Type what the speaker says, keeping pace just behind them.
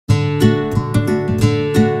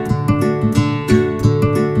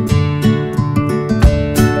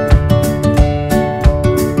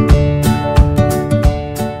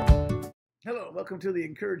to the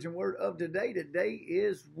encouraging word of today. Today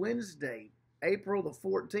is Wednesday, April the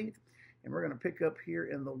 14th, and we're going to pick up here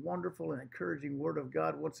in the wonderful and encouraging word of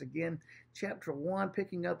God once again, chapter 1,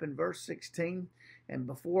 picking up in verse 16. And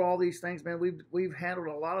before all these things, man, we've handled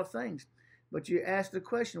a lot of things. But you ask the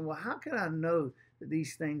question, well, how can I know that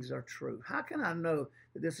these things are true? How can I know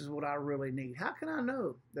that this is what I really need? How can I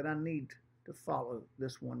know that I need to follow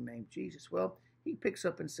this one named Jesus? Well, he picks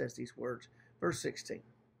up and says these words, verse 16.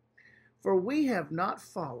 For we have not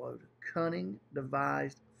followed cunning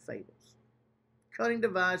devised fables. Cunning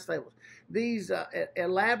devised fables. These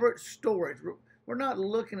elaborate stories. We're not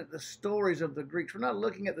looking at the stories of the Greeks. We're not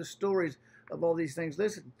looking at the stories of all these things.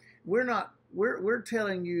 Listen, we're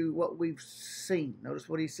telling you what we've seen. Notice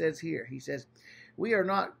what he says here. He says, we are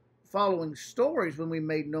not following stories when we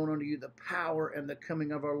made known unto you the power and the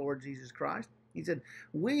coming of our Lord Jesus Christ. He said,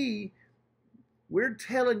 we're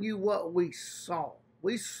telling you what we saw.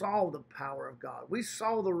 We saw the power of God. We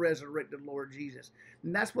saw the resurrected Lord Jesus.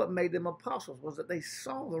 And that's what made them apostles, was that they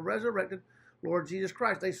saw the resurrected Lord Jesus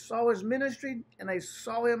Christ. They saw his ministry, and they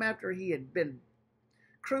saw him after he had been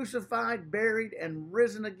crucified, buried, and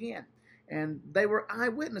risen again. And they were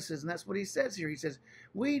eyewitnesses, and that's what he says here. He says,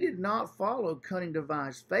 we did not follow cunning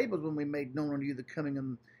devised fables when we made known unto you the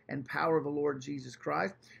coming and power of the Lord Jesus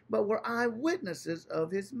Christ, but were eyewitnesses of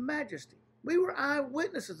his majesty. We were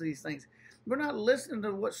eyewitnesses of these things. We're not listening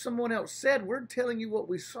to what someone else said. We're telling you what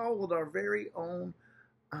we saw with our very own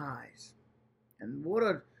eyes. And what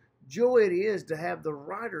a joy it is to have the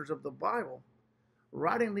writers of the Bible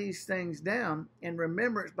writing these things down in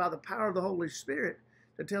remembrance by the power of the Holy Spirit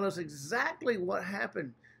to tell us exactly what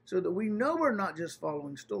happened so that we know we're not just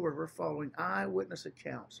following stories, we're following eyewitness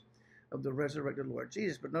accounts of the resurrected Lord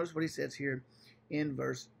Jesus. But notice what he says here in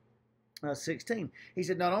verse 16. He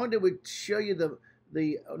said, not only did we show you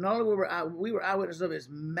not only we were eyewitnesses of his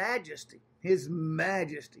majesty,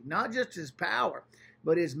 not just his power,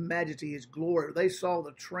 but his majesty, his glory. They saw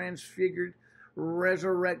the transfigured,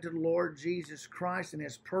 resurrected Lord Jesus Christ in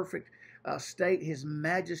his perfect state, his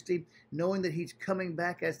majesty, knowing that he's coming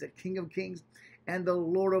back as the King of Kings and the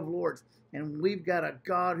Lord of Lords. And we've got a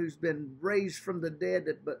God who's been raised from the dead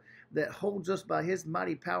that holds us by his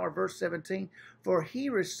mighty power. Verse 17, for he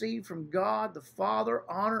received from God the Father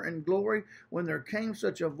honor and glory when there came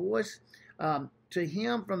such a voice to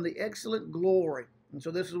him from the excellent glory. And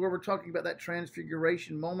so this is where we're talking about that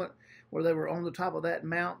transfiguration moment where they were on the top of that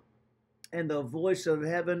mount and the voice of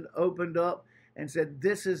heaven opened up and said,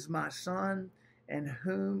 this is my son in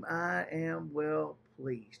whom I am well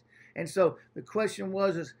pleased. And so the question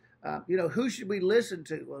was, who should we listen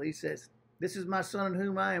to? Well, he says, this is my son in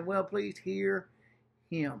whom I am well pleased. Hear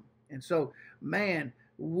him. And so, man,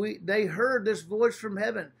 they heard this voice from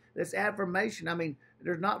heaven, this affirmation. I mean,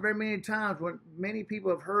 there's not very many times when many people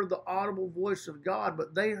have heard the audible voice of God,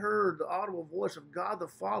 but they heard the audible voice of God the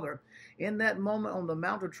Father in that moment on the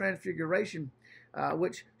Mount of Transfiguration,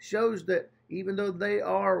 which shows that even though they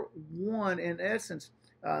are one in essence,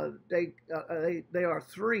 they are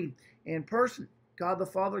three in person. God the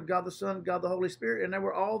Father, God the Son, God the Holy Spirit, and they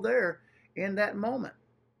were all there in that moment.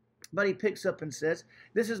 But he picks up and says,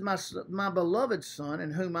 this is my beloved Son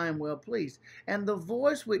in whom I am well pleased. And the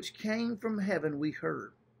voice which came from heaven we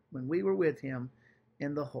heard when we were with him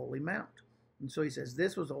in the holy mount. And so he says,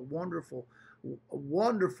 this was a wonderful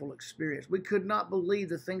experience. We could not believe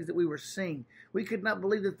the things that we were seeing. We could not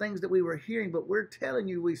believe the things that we were hearing, but we're telling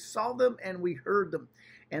you we saw them and we heard them,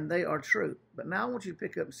 and they are true. But now I want you to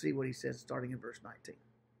pick up and see what he says starting in verse 19.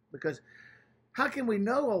 Because how can we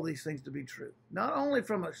know all these things to be true? Not only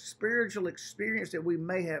from a spiritual experience that we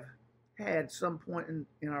may have had some point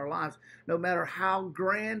in our lives, no matter how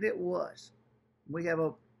grand it was, we have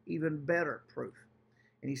a even better proof.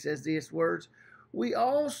 And he says these words, we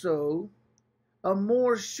also a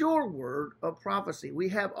more sure word of prophecy. We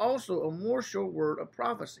have also a more sure word of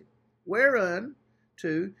prophecy, whereunto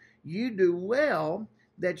you do well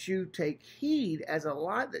that you take heed as a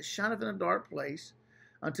light that shineth in a dark place,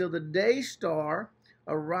 until the day star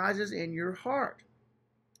arises in your heart,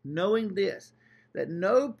 knowing this, that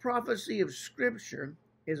no prophecy of Scripture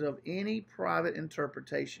is of any private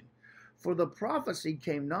interpretation. For the prophecy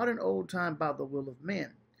came not in old time by the will of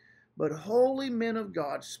men, but holy men of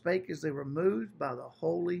God spake as they were moved by the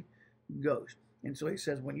Holy Ghost. And so he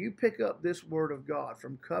says, when you pick up this word of God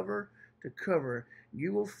from cover to cover,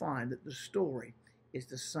 you will find that the story is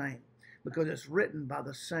the same, because it's written by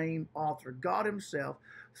the same author, God himself,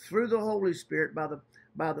 through the Holy Spirit, by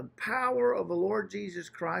the power of the Lord Jesus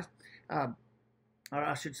Christ, or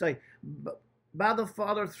I should say, by the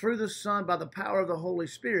Father, through the Son, by the power of the Holy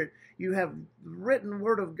Spirit. You have written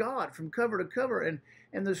Word of God from cover to cover, and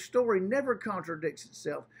the story never contradicts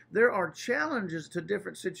itself. There are challenges to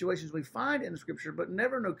different situations we find in the Scripture, but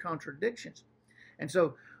never no contradictions. And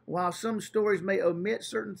so, while some stories may omit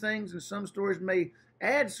certain things and some stories may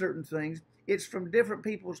add certain things, it's from different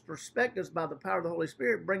people's perspectives by the power of the Holy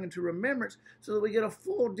Spirit, bringing to remembrance so that we get a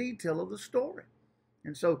full detail of the story.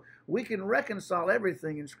 And so we can reconcile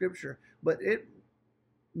everything in Scripture, but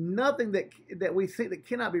nothing that we think that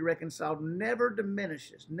cannot be reconciled never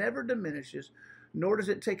diminishes, nor does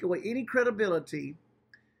it take away any credibility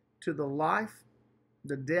to the life,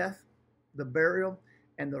 the death, the burial,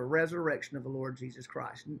 and the resurrection of the Lord Jesus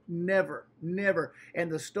Christ. Never, never.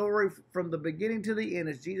 And the story from the beginning to the end,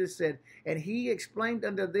 as Jesus said, and he explained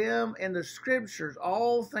unto them in the Scriptures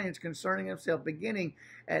all things concerning himself, beginning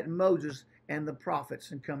at Moses and the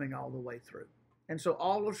prophets and coming all the way through. And so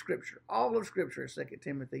all of Scripture, as 2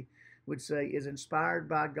 Timothy would say, is inspired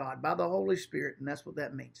by God, by the Holy Spirit, and that's what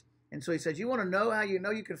that means. And so he says, you want to know how you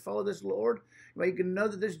know you can follow this Lord, how you can know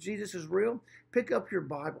that this Jesus is real? Pick up your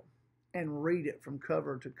Bible and read it from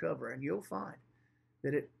cover to cover, and you'll find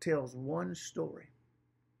that it tells one story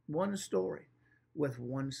with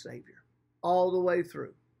one Savior, all the way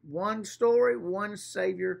through. One story, one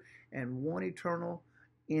Savior, and one eternal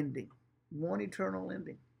ending.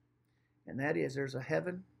 And that is, there's a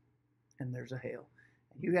heaven and there's a hell.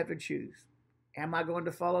 And you have to choose. Am I going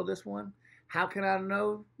to follow this one? How can I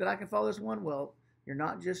know that I can follow this one? Well, you're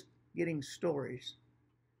not just getting stories.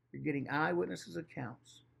 You're getting eyewitnesses'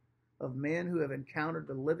 accounts of men who have encountered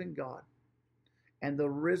the living God and the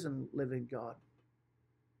risen living God,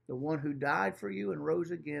 the one who died for you and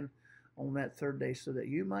rose again on that third day so that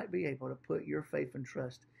you might be able to put your faith and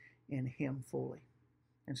trust in him fully.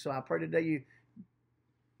 And so I pray today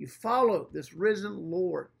you follow this risen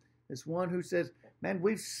Lord, this one who says, man,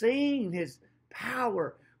 we've seen his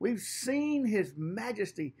power, we've seen his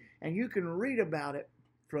majesty, and you can read about it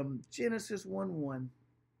from Genesis 1:1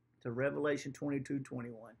 to Revelation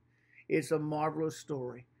 22:21. It's a marvelous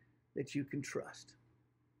story that you can trust.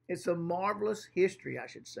 It's a marvelous history, I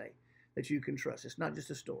should say, that you can trust. It's not just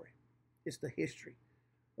a story. It's the history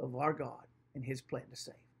of our God and his plan to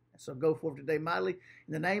save. And so go forth today mightily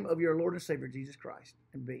in the name of your Lord and Savior, Jesus Christ,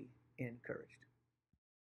 and be encouraged.